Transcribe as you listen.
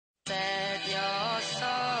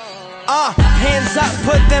Hands up,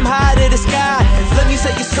 put them high to the sky. Let me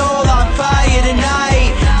set your soul on fire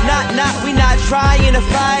tonight. We not trying to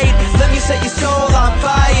fight. Let me set your soul on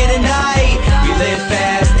fire tonight. We live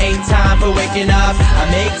fast, ain't time for waking up. I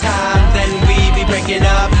make time, then we be breaking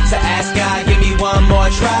up. So ask God, give me one more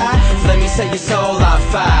try. Let me set your soul on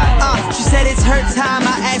fire. She said it's her time,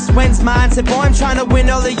 I asked when's mine. Said boy, I'm trying to win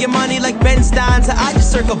all of your money like Ben Stein. So I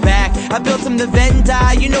just circle back, I built him the Venn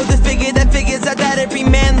die. You know the figure that figures out that every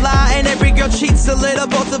man lie and every girl cheats a little.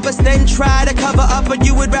 Both of us then try to cover up, but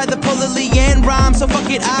you would rather pull a Leanne rhyme. So fuck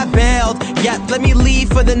it, I bailed. Yeah, let me leave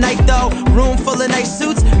for the night though. Room full of nice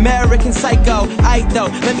suits, American Psycho. I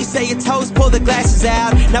though, let me say your toast, pull the glasses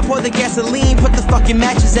out. Now pour the gasoline, put the fucking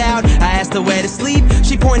matches out. I asked her where to sleep,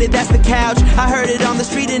 she pointed that's the couch. I heard it on the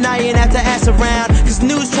street and I ain't have to ask around. Cause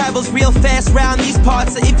news travels real fast round these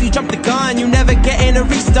parts. So if you jump the gun, you never getting a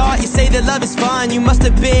restart. You say that love is fun, you must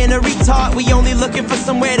have been a retard. We only looking for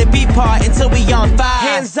somewhere to be part until we on fire.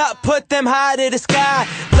 Hands up, put them high to the sky.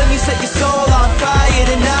 Let me set your soul on fire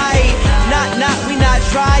tonight. We not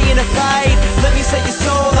trying to fight. Let me set your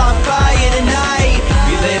soul on fire tonight.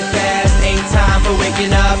 We live fast, ain't time for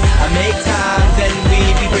waking up. I make time, then we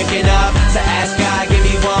be breaking up. So ask God, give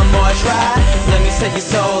me one more try. Let me set your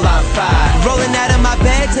soul on fire. Rolling out of my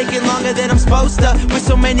bed, taking longer than I'm supposed to. With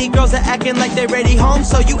so many girls that acting like they're ready home.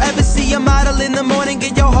 So you ever see a model in the morning,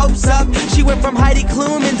 get your hopes up. She went from Heidi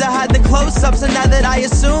Klum into hide the close-ups. And now that I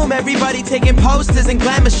assume everybody taking posters and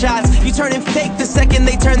glamour shots, you turning fake the second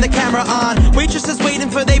they turn the camera on. Waitresses waiting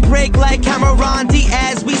for they break like Cameron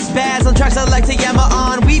Diaz. We spaz on tracks I like to yammer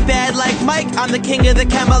on. We bad like Mike, I'm the king of the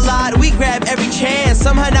Camelot. We grab every chance,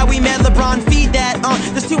 somehow now we mad LeBron. Feed that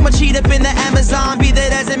there's too much heat up in the Amazon. Be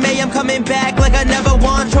that as it may, I'm coming back like I never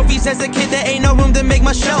won trophies as a kid. There ain't no room to make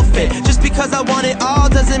my shelf fit. Just because I want it all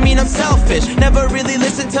doesn't mean I'm selfish. Never really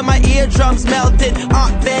listened to my eardrums melted.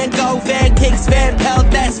 Van Gogh, Van Kicks, Van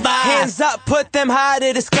Pelt, that's fine. Hands up, put them high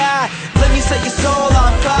to the sky. Let me set your soul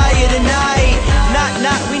on fire tonight.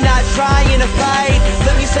 We not trying to fight.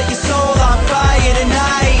 Let me set your soul